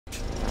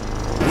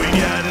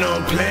no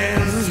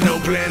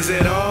plans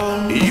at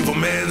all. Evil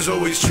man's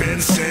always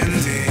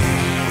transcending.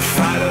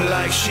 Fighter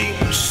like sheep,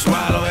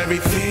 swallow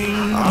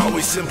everything.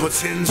 Always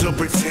simpletons or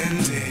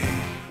pretending.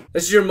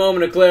 This is your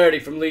moment of clarity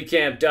from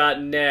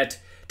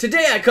LeeCamp.net.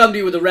 Today I come to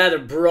you with a rather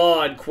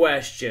broad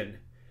question.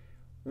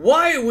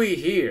 Why are we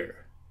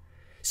here?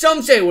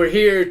 Some say we're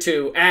here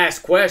to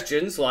ask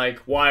questions like,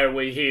 why are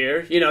we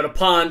here? You know, to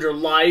ponder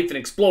life and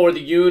explore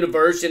the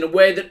universe in a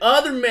way that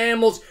other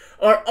mammals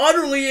are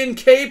utterly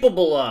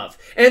incapable of,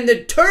 and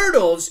that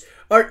turtles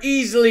are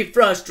easily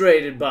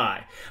frustrated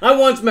by. I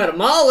once met a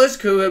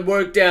mollusk who had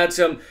worked out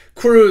some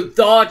crude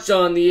thoughts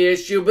on the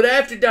issue, but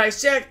after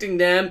dissecting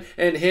them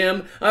and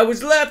him, I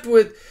was left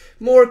with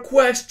more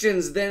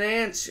questions than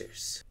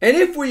answers. And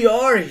if we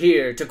are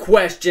here to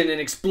question and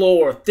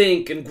explore,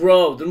 think and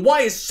grow, then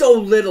why is so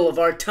little of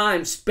our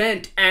time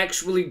spent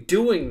actually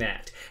doing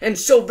that? And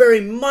so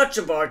very much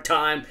of our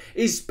time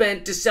is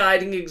spent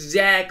deciding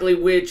exactly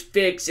which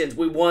fixins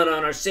we want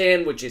on our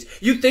sandwiches.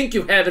 You think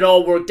you have it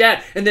all worked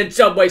out, and then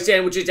Subway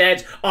sandwiches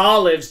adds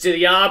olives to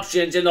the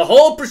options, and the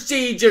whole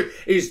procedure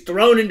is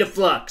thrown into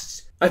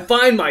flux. I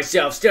find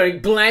myself staring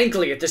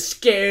blankly at the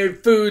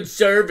scared food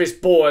service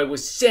boy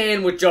with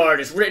sandwich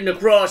artist written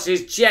across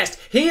his chest.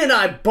 He and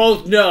I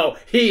both know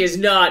he is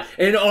not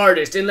an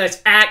artist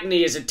unless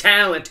acne is a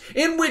talent,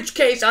 in which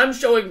case I'm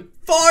showing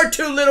far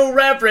too little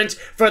reverence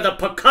for the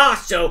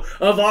Picasso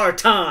of our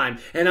time.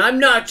 And I'm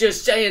not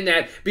just saying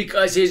that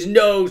because his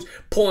nose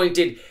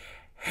pointed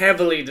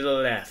heavily to the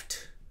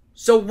left.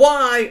 So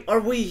why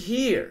are we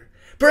here?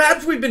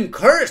 Perhaps we've been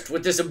cursed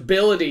with this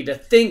ability to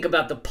think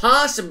about the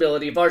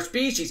possibility of our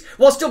species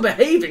while still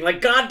behaving like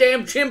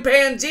goddamn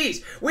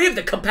chimpanzees. We have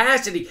the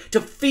capacity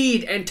to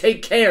feed and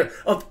take care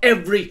of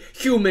every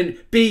human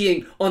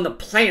being on the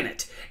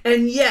planet.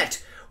 And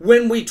yet,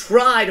 when we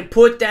try to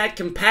put that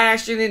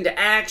compassion into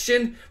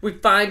action, we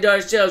find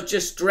ourselves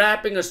just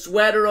strapping a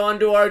sweater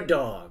onto our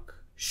dog.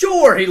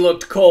 Sure, he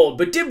looked cold,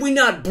 but did we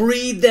not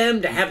breed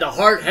them to have the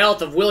heart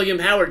health of William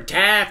Howard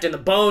Taft and the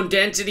bone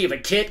density of a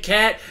Kit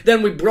Kat?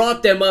 Then we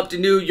brought them up to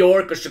New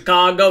York or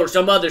Chicago or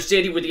some other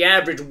city where the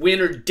average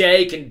winter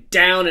day can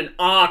down an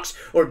ox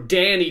or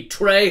Danny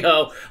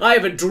Trejo. I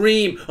have a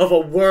dream of a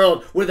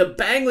world where the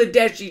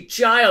Bangladeshi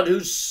child who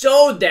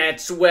sewed that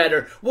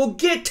sweater will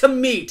get to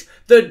meet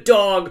the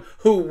dog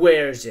who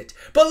wears it.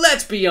 But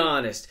let's be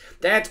honest,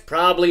 that's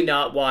probably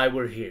not why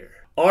we're here.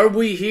 Are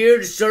we here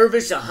to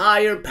service a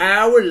higher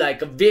power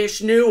like a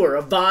Vishnu or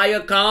a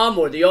Viacom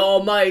or the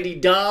almighty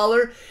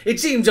dollar? It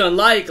seems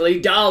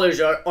unlikely.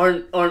 Dollars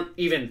aren't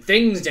even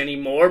things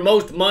anymore.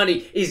 Most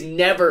money is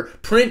never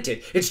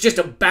printed. It's just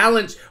a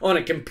balance on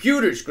a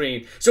computer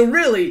screen. So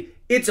really,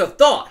 it's a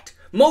thought.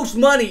 Most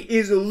money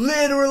is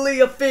literally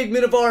a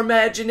figment of our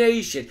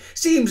imagination.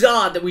 Seems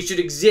odd that we should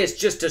exist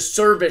just to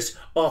service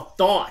a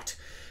thought.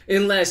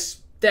 Unless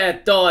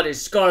that thought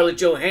is Scarlett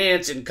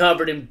Johansson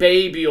covered in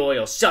baby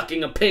oil,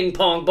 sucking a ping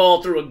pong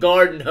ball through a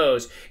garden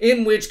hose,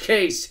 in which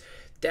case,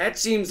 that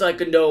seems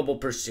like a noble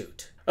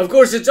pursuit. Of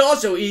course, it's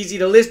also easy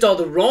to list all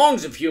the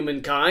wrongs of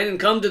humankind and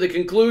come to the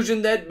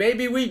conclusion that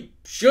maybe we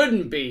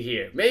shouldn't be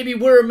here. Maybe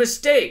we're a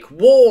mistake.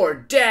 War,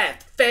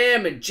 death,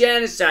 famine,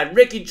 genocide,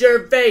 Ricky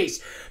Gervais.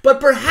 But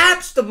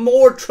perhaps the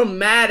more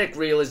traumatic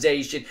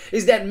realization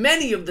is that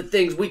many of the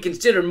things we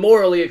consider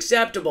morally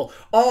acceptable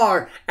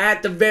are,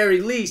 at the very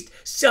least,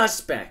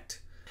 suspect.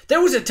 There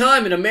was a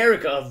time in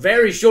America, a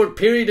very short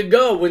period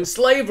ago, when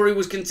slavery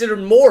was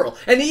considered moral,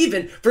 and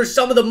even for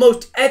some of the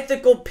most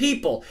ethical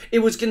people, it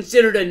was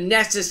considered a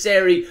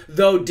necessary,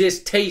 though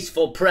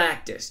distasteful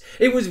practice.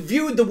 It was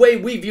viewed the way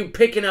we view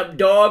picking up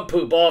dog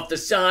poop off the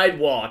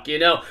sidewalk, you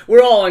know?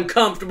 We're all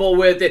uncomfortable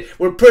with it.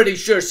 We're pretty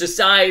sure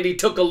society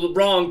took a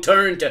wrong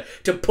turn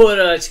to put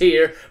us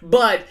here,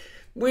 but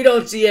we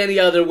don't see any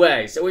other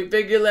way, so we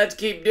figure let's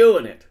keep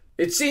doing it.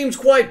 It seems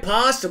quite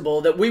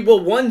possible that we will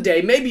one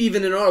day, maybe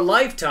even in our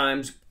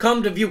lifetimes,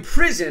 come to view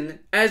prison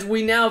as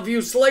we now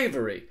view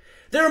slavery.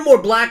 There are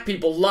more black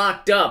people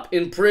locked up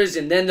in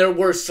prison than there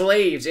were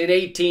slaves in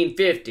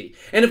 1850.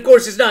 And of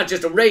course, it's not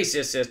just a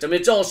racist system,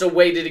 it's also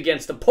weighted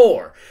against the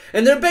poor.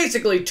 And there are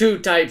basically two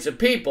types of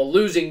people,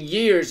 losing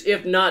years,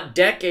 if not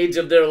decades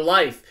of their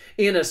life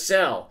in a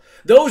cell.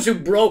 Those who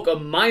broke a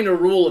minor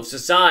rule of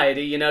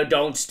society, you know,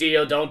 don't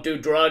steal, don't do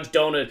drugs,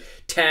 don't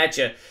attach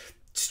a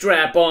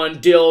strap-on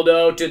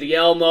dildo to the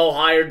Elmo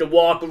hired to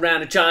walk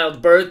around a child's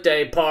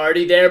birthday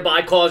party,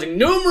 thereby causing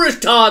numerous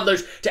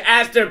toddlers to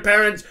ask their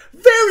parents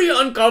very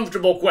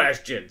uncomfortable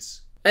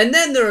questions. And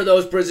then there are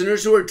those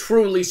prisoners who are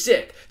truly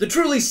sick. The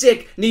truly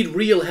sick need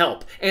real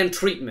help and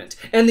treatment,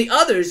 and the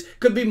others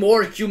could be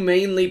more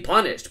humanely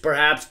punished.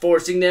 Perhaps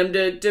forcing them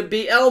to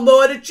be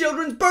Elmo at a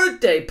children's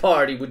birthday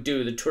party would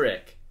do the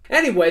trick.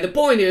 Anyway, the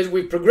point is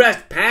we've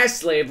progressed past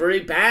slavery,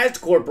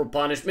 past corporal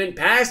punishment,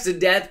 past the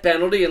death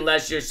penalty,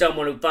 unless you're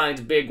someone who finds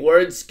big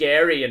words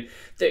scary and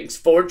thinks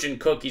fortune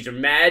cookies are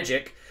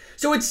magic.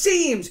 So it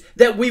seems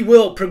that we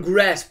will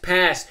progress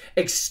past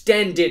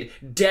extended,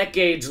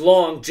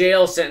 decades-long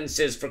jail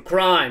sentences for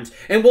crimes,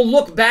 and we'll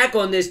look back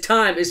on this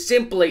time as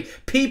simply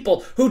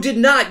people who did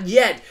not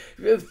yet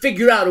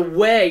figure out a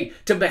way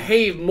to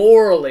behave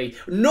morally,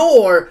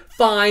 nor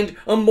find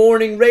a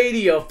morning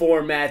radio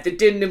format that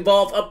didn't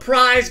involve a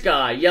prize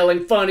guy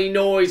yelling funny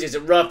noises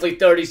at roughly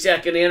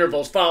 30-second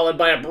intervals, followed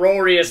by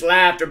uproarious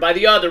laughter by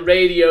the other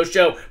radio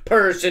show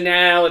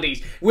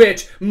personalities,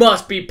 which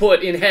must be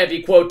put in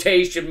heavy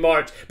quotation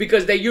marks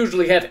because they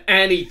usually have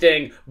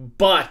anything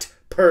but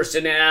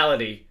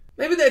personality.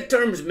 Maybe that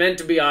term's meant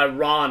to be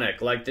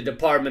ironic, like the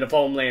Department of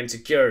Homeland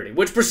Security,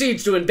 which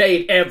proceeds to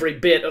invade every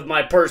bit of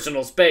my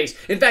personal space.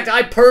 In fact,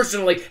 I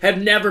personally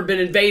have never been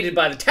invaded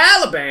by the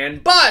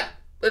Taliban, but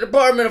the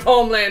Department of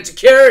Homeland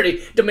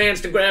Security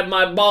demands to grab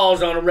my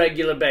balls on a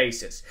regular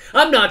basis.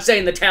 I'm not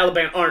saying the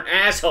Taliban aren't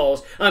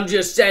assholes, I'm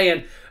just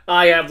saying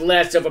I have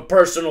less of a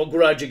personal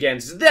grudge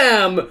against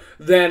them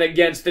than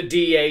against the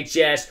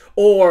DHS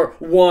or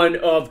one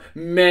of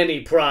many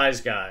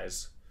prize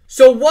guys.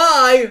 So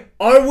why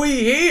are we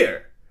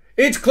here?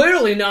 It's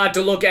clearly not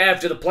to look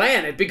after the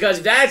planet, because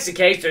if that's the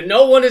case, then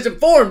no one has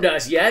informed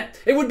us yet.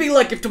 It would be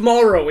like if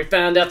tomorrow we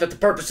found out that the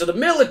purpose of the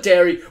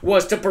military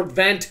was to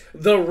prevent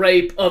the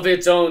rape of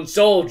its own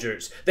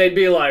soldiers. They'd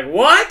be like,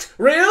 what?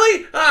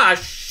 Really? Ah,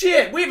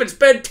 shit, we haven't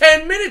spent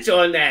 10 minutes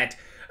on that.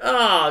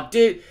 Oh,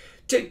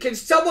 can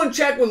someone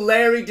check with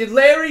Larry? Did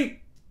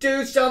Larry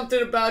do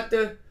something about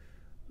the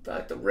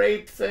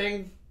rape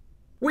thing?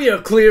 We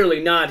are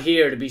clearly not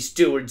here to be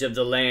stewards of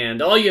the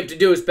land. All you have to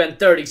do is spend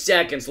 30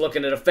 seconds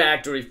looking at a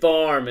factory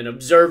farm and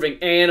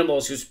observing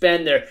animals who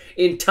spend their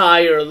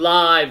entire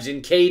lives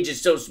in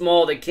cages so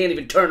small they can't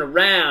even turn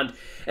around.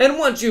 And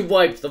once you've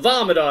wiped the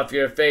vomit off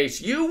your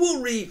face, you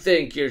will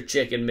rethink your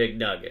chicken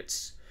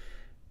McNuggets.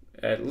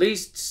 At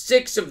least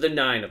 6 of the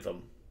 9 of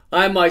them.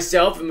 I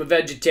myself am a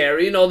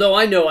vegetarian, although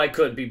I know I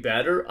could be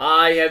better.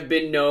 I have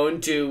been known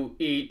to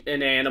eat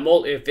an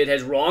animal if it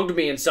has wronged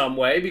me in some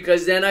way,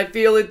 because then I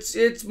feel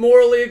it's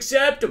morally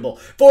acceptable.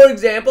 For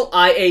example,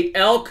 I ate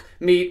elk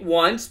meat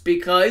once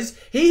because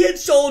he had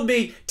sold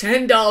me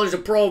 $10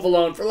 of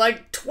provolone for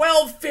like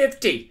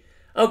 $12.50.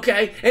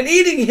 Okay, and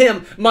eating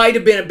him might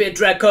have been a bit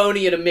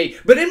draconian of me,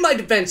 but in my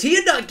defense, he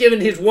had not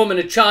given his woman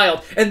a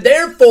child, and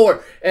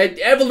therefore,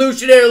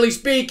 evolutionarily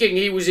speaking,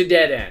 he was a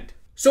dead end.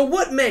 So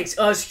what makes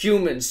us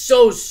humans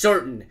so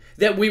certain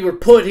that we were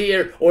put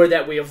here or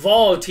that we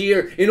evolved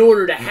here in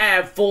order to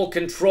have full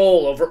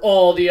control over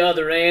all the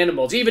other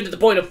animals, even to the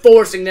point of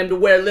forcing them to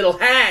wear little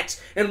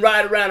hats and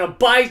ride around on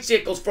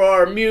bicycles for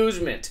our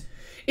amusement?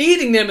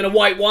 Eating them in a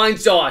white wine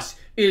sauce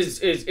is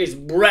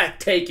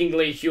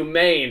breathtakingly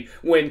humane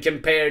when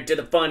compared to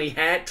the funny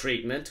hat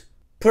treatment.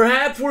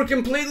 Perhaps we're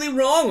completely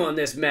wrong on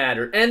this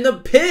matter, and the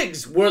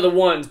pigs were the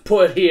ones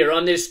put here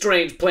on this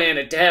strange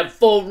planet to have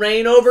full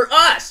reign over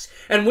us.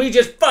 And we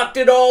just fucked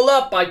it all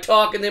up by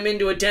talking them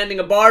into attending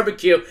a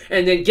barbecue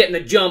and then getting the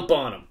jump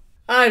on them.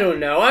 I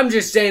don't know, I'm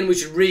just saying we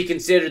should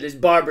reconsider this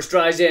Barbra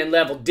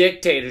Streisand-level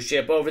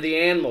dictatorship over the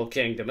animal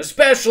kingdom,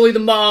 especially the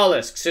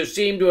mollusks, who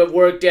seem to have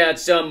worked out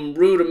some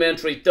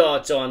rudimentary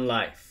thoughts on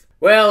life.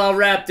 Well, I'll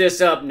wrap this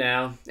up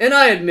now. And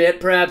I admit,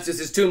 perhaps this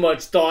is too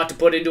much thought to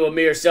put into a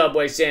mere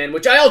Subway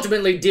sandwich. I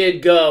ultimately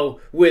did go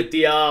with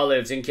the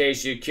olives, in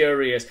case you're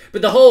curious.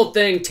 But the whole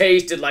thing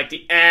tasted like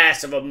the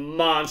ass of a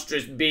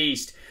monstrous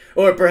beast.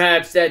 Or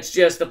perhaps that's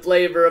just the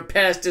flavor of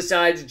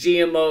pesticides,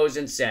 GMOs,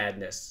 and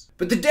sadness.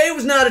 But the day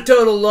was not a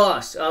total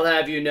loss, I'll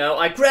have you know.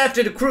 I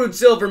crafted a crude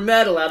silver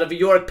medal out of a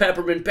York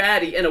peppermint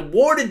patty and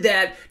awarded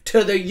that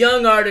to the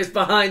young artist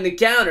behind the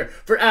counter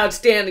for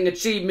outstanding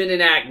achievement in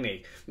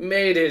acne.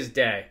 Made his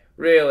day.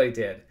 Really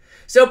did.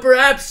 So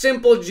perhaps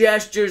simple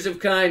gestures of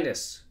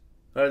kindness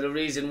are the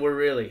reason we're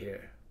really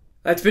here.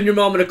 That's been your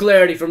moment of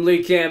clarity from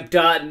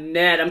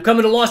LeeCamp.net. I'm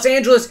coming to Los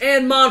Angeles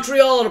and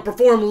Montreal to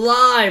perform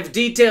live.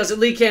 Details at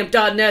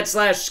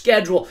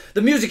LeeCamp.net/schedule.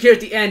 The music here at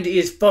the end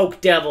is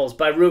Folk Devils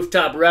by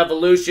Rooftop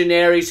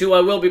Revolutionaries, who I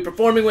will be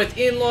performing with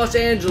in Los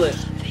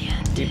Angeles.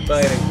 Keep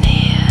fighting.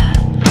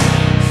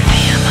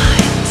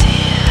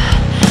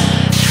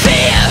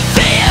 Fear,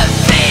 fear,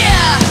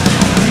 fear,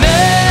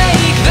 fear.